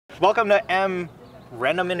Welcome to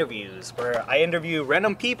Random Interviews, where I interview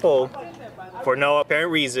random people for no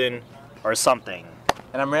apparent reason or something.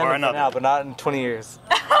 And I'm random for now, but not in 20 years.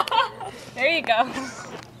 There you go.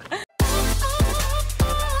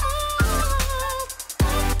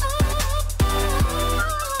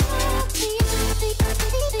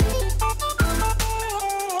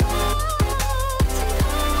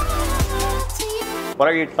 What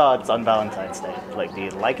are your thoughts on Valentine's Day? Like, do you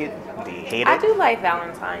like it? Do you hate it? I do like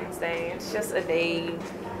Valentine's Day. It's just a day,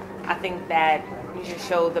 I think, that you should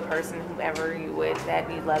show the person, whoever you with,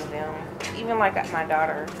 that you love them. Even like my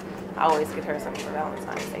daughter, I always get her something for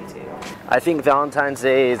Valentine's Day too. I think Valentine's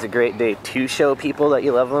Day is a great day to show people that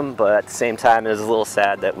you love them, but at the same time it is a little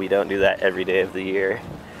sad that we don't do that every day of the year.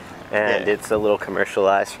 And it's a little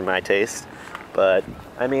commercialized for my taste. But,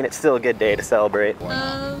 I mean, it's still a good day to celebrate.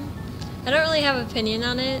 I don't really have an opinion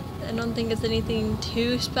on it. I don't think it's anything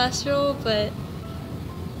too special, but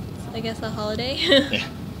it's, I guess, a holiday.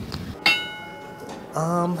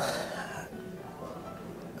 Not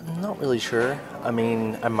really sure. I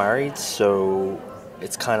mean, I'm married, so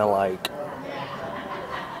it's kind of like,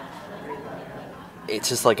 it's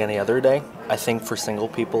just like any other day. I think for single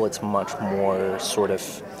people, it's much more sort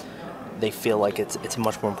of, they feel like it's a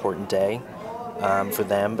much more important day for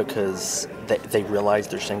them because they realize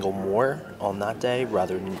they're single more on that day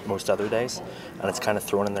rather than most other days. And it's kind of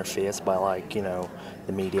thrown in their face by, like, you know,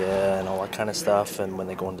 the media and all that kind of stuff. And when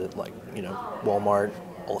they go into, like, you know, Walmart,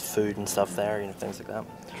 all the food and stuff there, you know, things like that.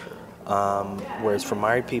 Whereas for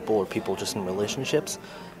married people or people just in relationships,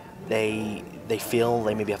 they feel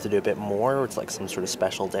they maybe have to do a bit more, or it's like some sort of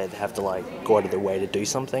special day. They have to, like, go out of their way to do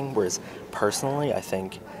something. Whereas personally, I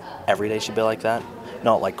think every day should be like that.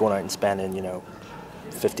 Not like going out and spending, you know,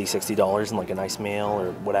 $50, $60 on like a nice meal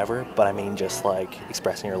or whatever, but I mean just like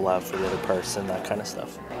expressing your love for the other person, that kind of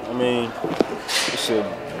stuff. I mean, it's a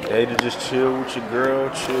day to just chill with your girl,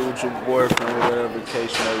 chill with your boyfriend, whatever the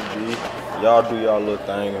case may be. Y'all do y'all little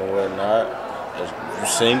thing and whatnot. If you're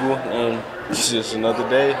single, and it's just another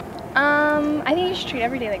day. I think you should treat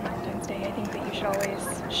every day like Valentine's Day. I think that you should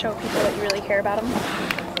always show people that you really care about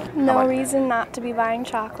them. No reason not to be buying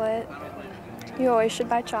chocolate. You always should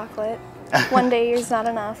buy chocolate. One day is not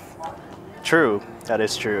enough. True, that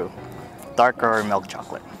is true. Dark or milk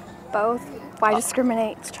chocolate? Both. Why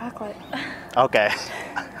discriminate? It's chocolate. Okay.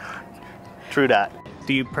 True that.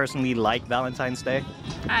 Do you personally like Valentine's Day?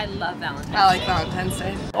 I love Valentine's Day. I like Valentine's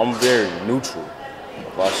Day. I'm very neutral.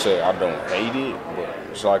 If I say I don't hate it, but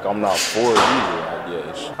it's like I'm not for it either, I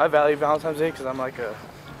guess. I value Valentine's Day because I'm like a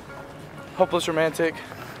hopeless romantic.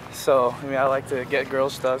 So, I mean, I like to get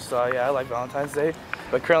girls stuff, so yeah, I like Valentine's Day.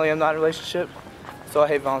 But currently I'm not in a relationship, so I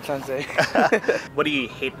hate Valentine's Day. What do you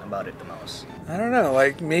hate about it the most? I don't know,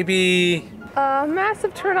 like maybe...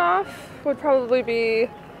 Massive turnoff would probably be,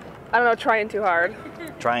 I don't know, trying too hard.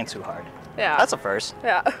 Trying too hard. Yeah. That's a first.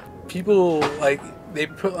 Yeah. People, like, they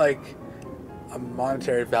put like a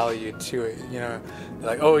monetary value to it, you know? They're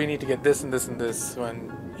like, oh, you need to get this and this and this,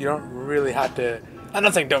 when you don't really have to... I'm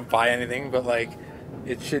not saying don't buy anything, but like,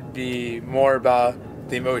 it should be more about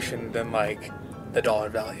the emotion than like the dollar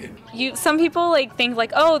value. Some people like think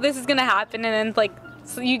like, oh, this is gonna happen, and then like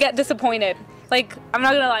so you get disappointed. Like, I'm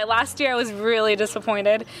not gonna lie, last year I was really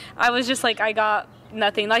disappointed. I was just like, I got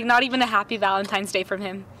nothing, like not even a happy Valentine's Day from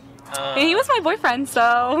him. And he was my boyfriend,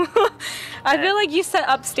 so I feel like you set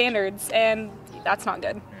up standards, and that's not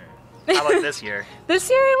good. How about this year? This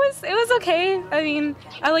year it was okay. I mean,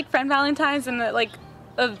 I like friend Valentine's and like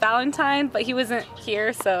a Valentine, but he wasn't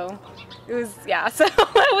here, so it was, yeah, so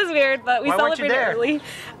it was weird, but we celebrated early.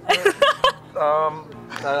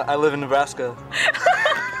 I live in Nebraska.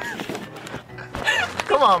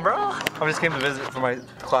 Come on, bro. I just came to visit for my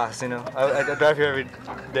class, you know. I drive here every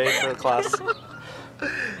day for class.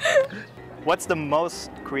 What's the most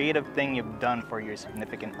creative thing you've done for your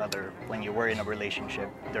significant other when you were in a relationship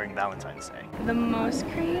during Valentine's Day? The most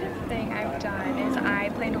creative thing I've done is I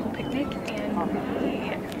planned a whole picnic, and we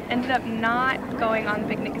ended up not going on the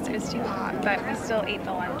picnic because it was too hot, but we still ate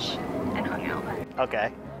the lunch and hung out.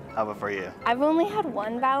 Okay. How about for you? I've only had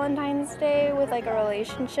one Valentine's Day with like a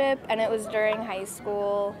relationship, and it was during high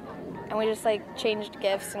school, and we just like changed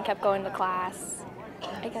gifts and kept going to class.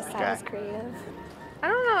 I guess that was creative. I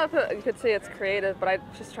don't know if you could say it's creative, but I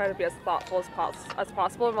just try to be as thoughtful as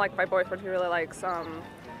possible. And like my boyfriend, he really likes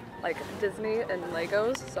like Disney and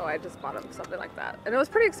Legos, so I just bought him something like that. And it was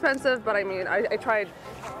pretty expensive, but I mean, I tried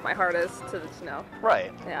my hardest to, you know.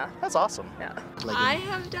 Right. Yeah. That's awesome. Yeah. I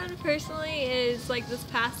have done personally is like this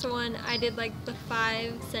past one, I did like the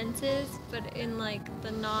 5 senses, but in like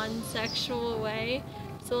the non-sexual way.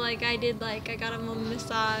 So like I got him a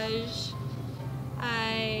massage.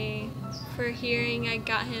 I for hearing, I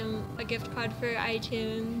got him a gift card for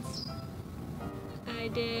iTunes. I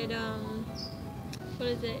did, what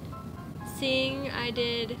is it? Seeing, I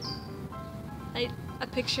did a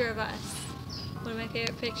picture of us. One of my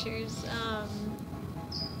favorite pictures.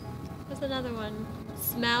 What's another one?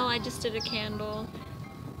 Smell, I just did a candle.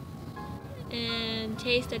 And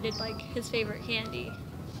taste, I did like his favorite candy.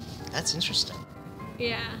 That's interesting.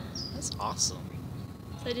 Yeah. That's awesome.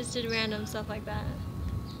 So I just did random stuff like that.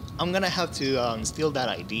 I'm gonna have to steal that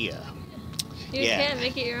idea. You can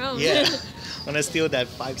make it your own. Yeah. I'm gonna steal that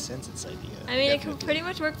 5 cents idea. I mean, it can pretty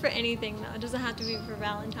much work for anything though. It doesn't have to be for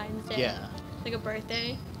Valentine's Day. Yeah. Like a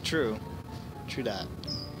birthday. True. True that.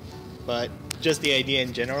 But just the idea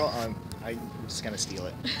in general, I'm just gonna steal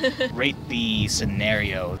it. Rate the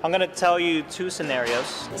scenario. I'm gonna tell you 2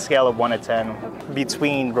 scenarios. Scale of 1 to 10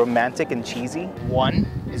 between romantic and cheesy. 1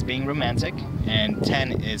 is being romantic, and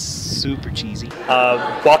 10 is super cheesy.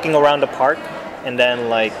 Walking around the park, and then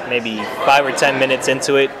like maybe 5 or 10 minutes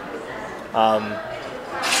into it,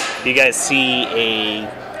 you guys see a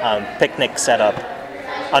picnic set up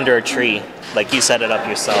under a tree. Like you set it up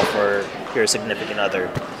yourself or your significant other.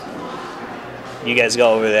 You guys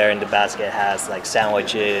go over there and the basket has like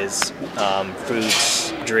sandwiches,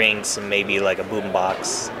 fruits, drinks, and maybe like a boom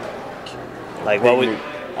box. Like what would...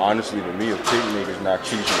 Honestly, to me, a picnic is not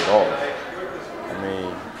cheesy at all. I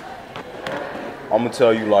mean, I'm gonna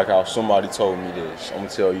tell you like how somebody told me this. I'm gonna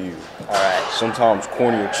tell you. Alright. Sometimes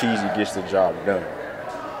corny or cheesy gets the job done.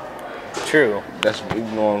 True. That's, you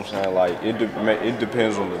know what I'm saying? Like it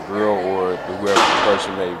depends on the girl or whoever the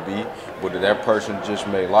person may be, but that person just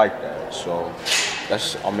may like that. So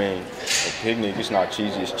that's, I mean, a picnic, it's not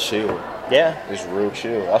cheesy, it's chill. Yeah. It's real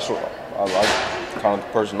chill. That's what I like. Kind of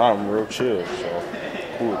the person I'm real chill. So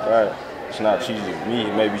cool with that. It's not cheesy to me.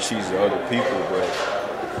 It may be cheesy to other people, but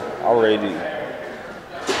I rated.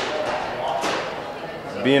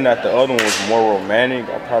 Being that the other one was more romantic,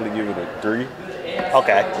 I'll probably give it a 3.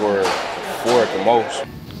 Okay. Or 4 at the most.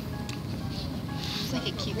 It's like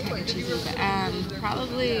a cute kind of cheesy, but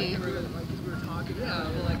probably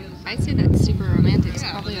I'd say that super romantic is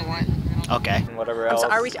probably a 1. Okay. Whatever else. So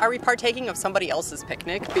are we partaking of somebody else's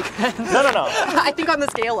picnic? Because No. I think on the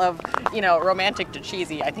scale of, you know, romantic to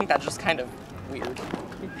cheesy, I think that's just kind of weird.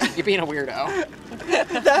 You're being a weirdo.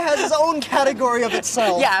 That has its own category of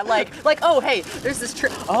itself. Yeah, like oh hey, there's this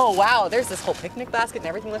trip. Oh wow, there's this whole picnic basket and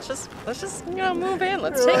everything. Let's just you know, move in.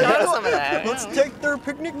 Let's take on some of that. Let's take their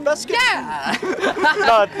picnic basket. Yeah.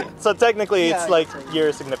 No, so technically it's like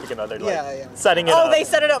your significant other, like setting it up. Oh, they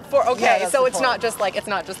set it up for. Okay, Yeah, so it's not just like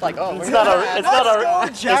oh. It's not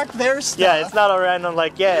a jack their stuff. Yeah, it's not a random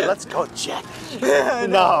like let's go jack.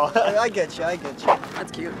 No. I get you.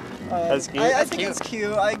 That's cute. That's cute. I think it's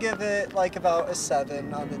cute. I give it like about a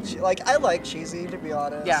 7 on the like. I like cheesy, to be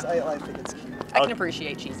honest. Yeah. I think it's cute. I can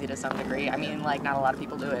appreciate cheesy to some degree. I mean, like not a lot of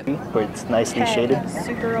people do it. Where it's nicely shaded.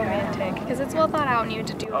 Super romantic, because it's well thought out and you have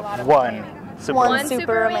to do a lot of One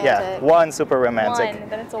super romantic. Yeah, 1 super romantic. 1,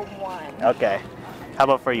 then it's a 1. Okay. How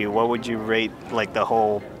about for you? What would you rate like the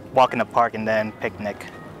whole walk in the park and then picnic?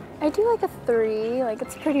 I do like a 3. Like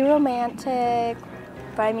it's pretty romantic,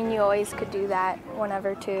 but I mean you always could do that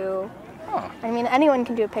whenever too. Oh. I mean anyone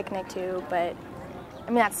can do a picnic too, but I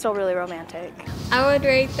mean that's still really romantic. I would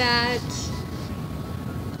rate that.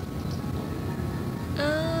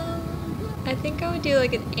 I think I would do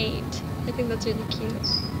like an 8. I think that's really cute.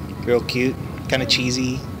 Real cute, kind of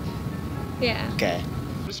cheesy. Yeah. Okay.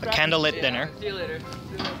 A candlelit dinner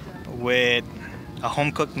with a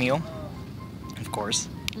home-cooked meal, of course.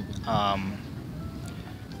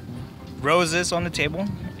 Roses on the table,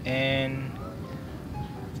 and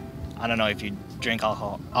I don't know if you drink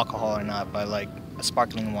alcohol or not, but like a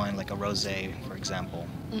sparkling wine, like a rosé, for example.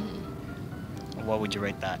 What would you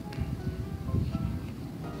rate that?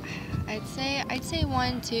 I'd say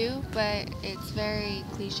 1, 2, but it's very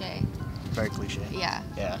cliche. Very cliche. Yeah.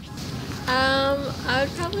 Yeah. I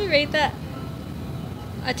would probably rate that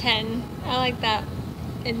a 10. I like that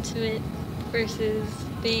intimate versus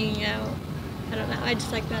being out. I don't know. I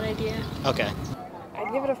just like that idea. Okay.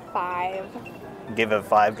 I'd give it a 5. Give it a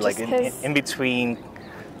 5, like in between.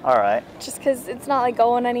 All right. Just because it's not like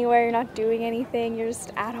going anywhere, you're not doing anything, you're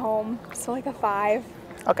just at home. So like a 5.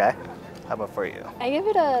 Okay. How about for you? I give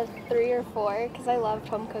it a 3 or 4 because I love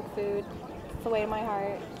home cooked food. It's the way of my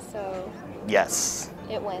heart, so Yes.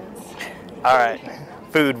 it wins. All right.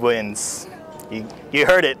 Food wins. You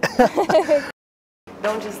heard it.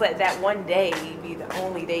 Don't just let that one day be the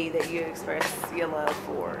only day that you express your love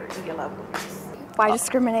for your loved ones. Why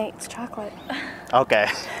discriminate? It's chocolate. Okay.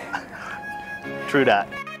 True that.